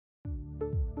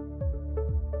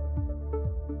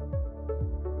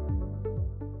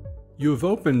You have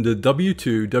opened the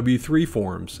W2, W3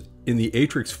 forms in the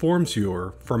Aatrix Form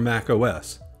Viewer for Mac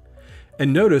OS,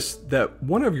 and notice that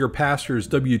one of your pastor's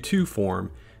W2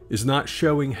 form is not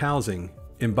showing housing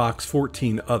in box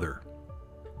 14 Other.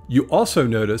 You also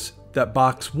notice that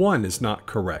box 1 is not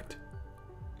correct.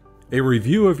 A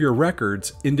review of your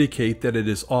records indicate that it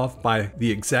is off by the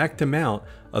exact amount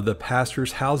of the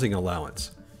pastor's housing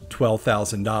allowance,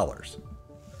 $12,000.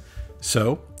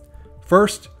 So,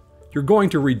 first, you're going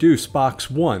to reduce box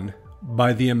 1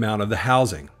 by the amount of the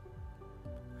housing.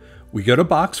 We go to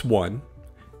box 1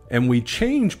 and we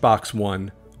change box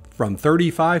 1 from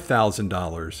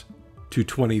 $35,000 to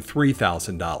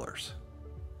 $23,000.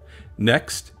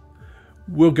 Next,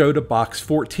 we'll go to box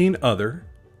 14 Other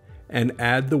and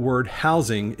add the word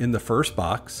housing in the first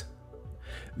box.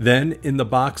 Then in the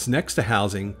box next to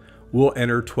housing, we'll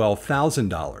enter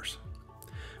 $12,000.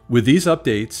 With these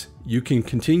updates, you can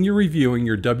continue reviewing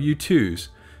your W-2s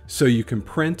so you can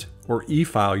print or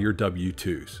e-file your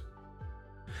W-2s.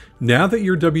 Now that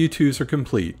your W-2s are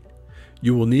complete,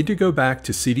 you will need to go back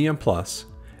to CDM Plus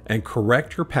and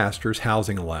correct your pastor's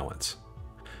housing allowance.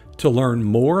 To learn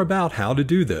more about how to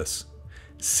do this,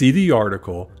 see the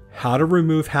article How to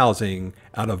Remove Housing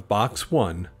Out of Box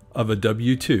 1 of a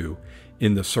W-2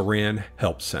 in the Saran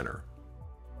Help Center.